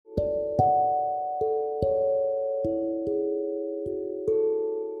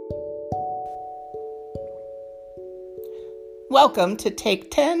Welcome to Take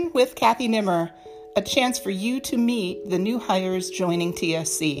 10 with Kathy Nimmer, a chance for you to meet the new hires joining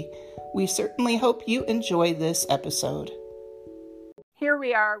TSC. We certainly hope you enjoy this episode. Here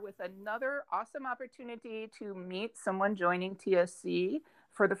we are with another awesome opportunity to meet someone joining TSC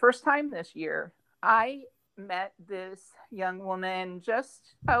for the first time this year. I met this young woman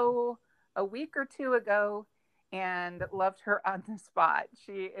just a week or two ago and loved her on the spot.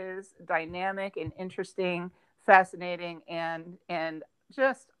 She is dynamic and interesting, fascinating, and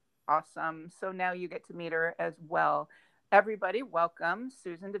just awesome. So now you get to meet her as well. Everybody, welcome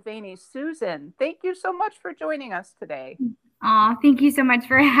Susan Devaney. Susan, thank you so much for joining us today. Aw, thank you so much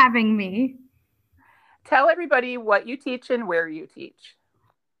for having me. Tell everybody what you teach and where you teach.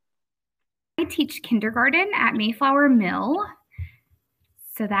 I teach kindergarten at Mayflower Mill.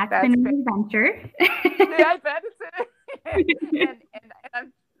 So that's been an adventure. Yeah, I bet it's and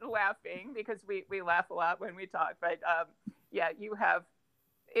I'm laughing because we laugh a lot when we talk. But yeah, you have,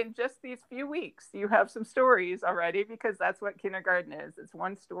 in just these few weeks, you have some stories already, because that's what kindergarten is. It's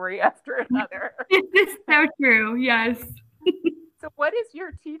one story after another. It's so true. Yes. So what is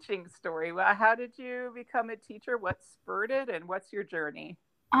your teaching story? Well, how did you become a teacher? What spurred it, and what's your journey?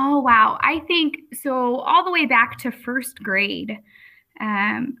 Oh, wow. I think so all the way back to first grade.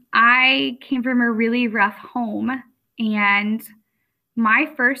 I came from a really rough home, and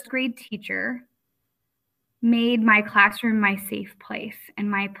my first grade teacher made my classroom my safe place and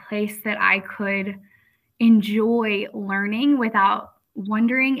my place that I could enjoy learning without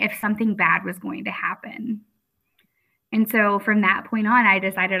wondering if something bad was going to happen. And so from that point on, I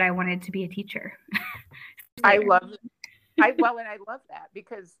decided I wanted to be a teacher. I love that,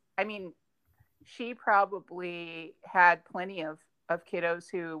 because I mean, she probably had plenty of kiddos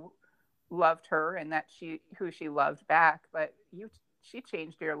who loved her and who she loved back, but she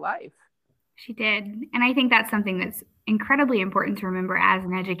changed your life. She did. And I think that's something that's incredibly important to remember as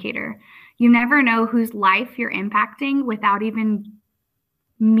an educator. You never know whose life you're impacting without even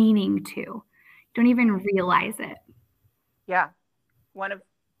meaning to. You don't even realize it. Yeah. One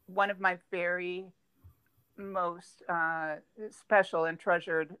of my very most special and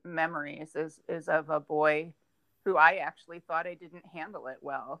treasured memories is of a boy who I actually thought I didn't handle it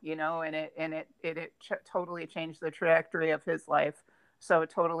well, and it totally changed the trajectory of his life. So I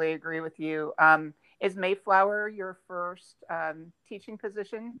totally agree with you. Is Mayflower your first teaching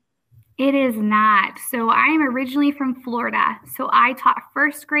position? It is not. So I'm originally from Florida. So I taught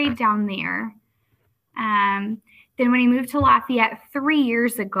first grade down there. Then when I moved to Lafayette 3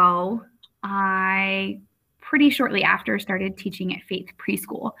 years ago, I pretty shortly after started teaching at Faith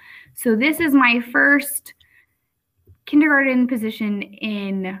Preschool. So this is my first kindergarten position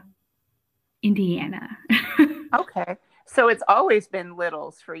in Indiana. Okay. So it's always been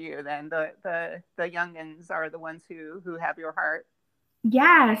littles for you then. The youngins are the ones who have your heart.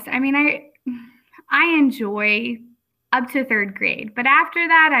 Yes. I mean, I enjoy up to third grade, but after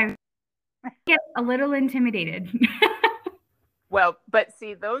that I get a little intimidated. Well, but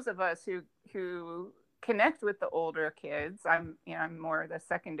see, those of us who connect with the older kids, I'm more the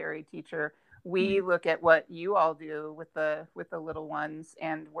secondary teacher. We look at what you all do with the little ones,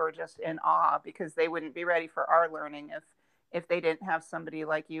 and we're just in awe, because they wouldn't be ready for our learning if they didn't have somebody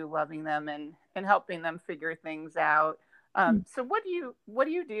like you loving them and helping them figure things out. So what do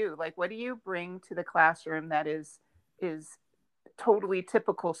you do? Like, what do you bring to the classroom that is totally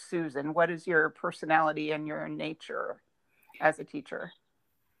typical Susan? What is your personality and your nature as a teacher?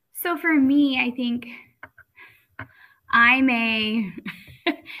 So for me, I think I'm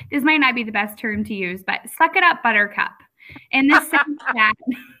this might not be the best term to use, but suck it up, buttercup. In the sense that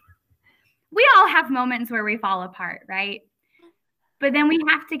we all have moments where we fall apart, right? But then we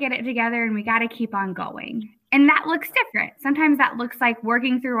have to get it together and we got to keep on going. And that looks different. Sometimes that looks like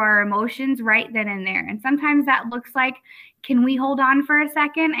working through our emotions right then and there. And sometimes that looks like, can we hold on for a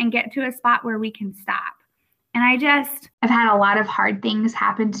second and get to a spot where we can stop? And I've had a lot of hard things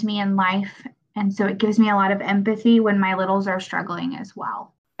happen to me in life. And so it gives me a lot of empathy when my littles are struggling as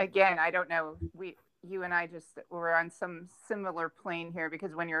well. Again, I don't know. You and I just were on some similar plane here,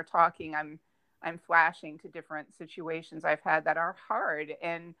 because when you're talking, I'm flashing to different situations I've had that are hard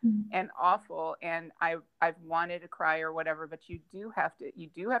and awful, and I've wanted to cry or whatever, but you do have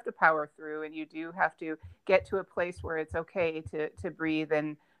to power through, and you do have to get to a place where it's okay to breathe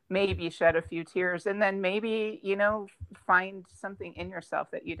and maybe shed a few tears, and then maybe find something in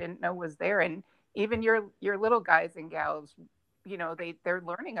yourself that you didn't know was there. And even your little guys and gals, they're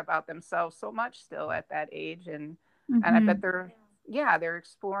learning about themselves so much still at that age, and I bet they're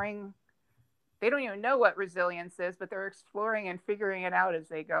exploring. They don't even know what resilience is, but they're exploring and figuring it out as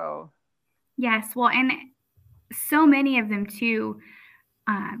they go. Yes. Well, and so many of them too,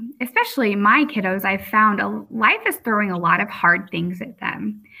 especially my kiddos, I've found life is throwing a lot of hard things at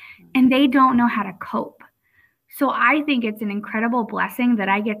them, and they don't know how to cope. So I think it's an incredible blessing that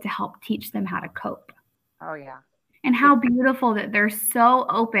I get to help teach them how to cope. Oh, yeah. And how beautiful that they're so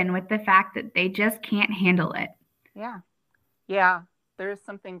open with the fact that they just can't handle it. Yeah. Yeah. There's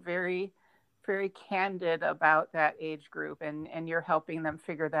something very, very candid about that age group, and you're helping them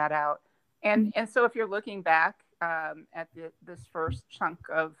figure that out. And so if you're looking back at this first chunk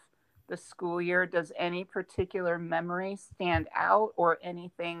of the school year, does any particular memory stand out, or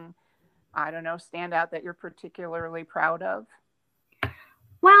anything, I don't know, stand out that you're particularly proud of?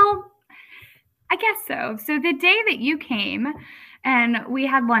 Well, I guess so. So the day that you came and we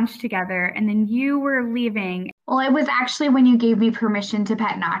had lunch together and then you were leaving. Well, it was actually when you gave me permission to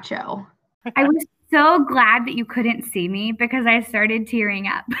pet Nacho. I was so glad that you couldn't see me because I started tearing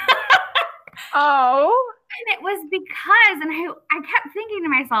up. Oh. And it was because, and I kept thinking to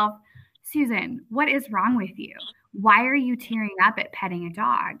myself, Susan, what is wrong with you? Why are you tearing up at petting a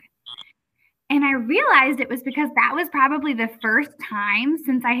dog? And I realized it was because that was probably the first time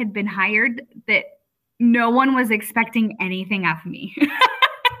since I had been hired that no one was expecting anything of me.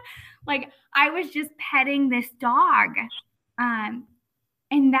 Like I was just petting this dog. And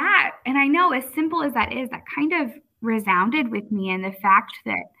I know as simple as that is, that kind of resounded with me, and the fact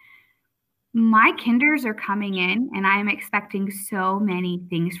that my kinders are coming in and I'm expecting so many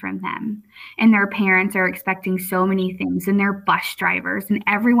things from them, and their parents are expecting so many things, and their bus drivers and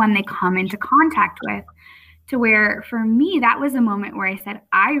everyone they come into contact with, to where for me, that was a moment where I said,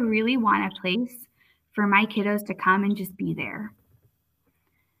 I really want a place for my kiddos to come and just be there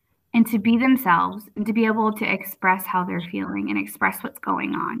and to be themselves and to be able to express how they're feeling and express what's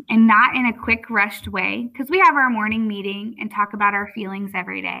going on, and not in a quick rushed way, because we have our morning meeting and talk about our feelings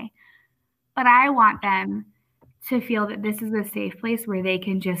every day. But I want them to feel that this is a safe place where they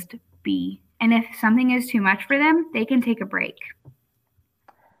can just be. And if something is too much for them, they can take a break.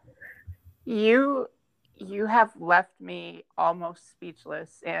 You have left me almost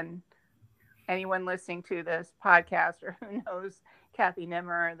speechless. And anyone listening to this podcast or who knows Kathy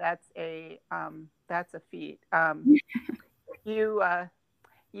Nimmer, that's a feat. You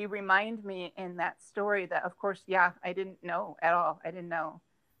remind me in that story that, of course, I didn't know at all. I didn't know.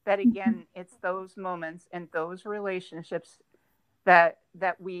 That again, it's those moments and those relationships that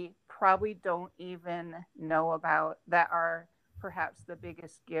we probably don't even know about, that are perhaps the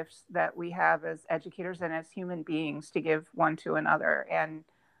biggest gifts that we have as educators and as human beings to give one to another. And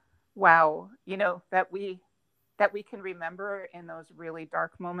wow, that we can remember in those really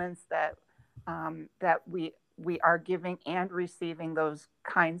dark moments that we are giving and receiving those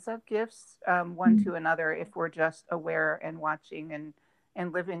kinds of gifts one to another, if we're just aware and watching and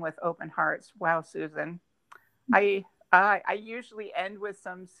living with open hearts. Wow, Susan. I usually end with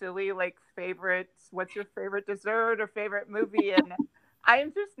some silly favorites. What's your favorite dessert or favorite movie? And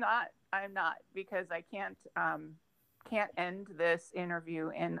I'm not, because I can't end this interview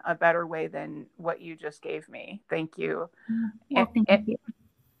in a better way than what you just gave me. Thank you. Well, thank you.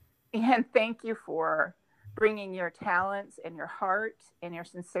 And thank you for bringing your talents and your heart and your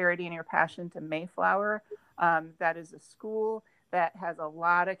sincerity and your passion to Mayflower. That is a school that has a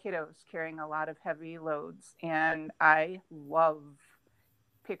lot of kiddos carrying a lot of heavy loads. And I love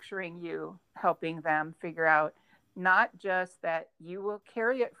picturing you helping them figure out not just that you will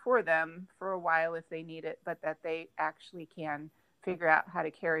carry it for them for a while if they need it, but that they actually can figure out how to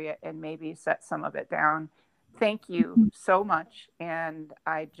carry it and maybe set some of it down. Thank you so much. And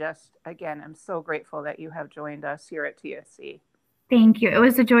I just, again, I'm so grateful that you have joined us here at TSC. Thank you. It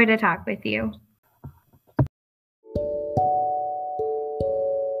was a joy to talk with you.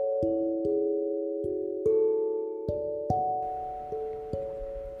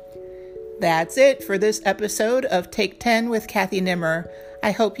 That's it for this episode of Take 10 with Kathy Nimmer.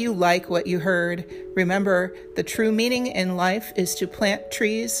 I hope you like what you heard. Remember, the true meaning in life is to plant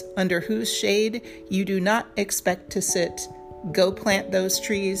trees under whose shade you do not expect to sit. Go plant those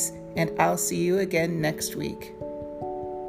trees, and I'll see you again next week.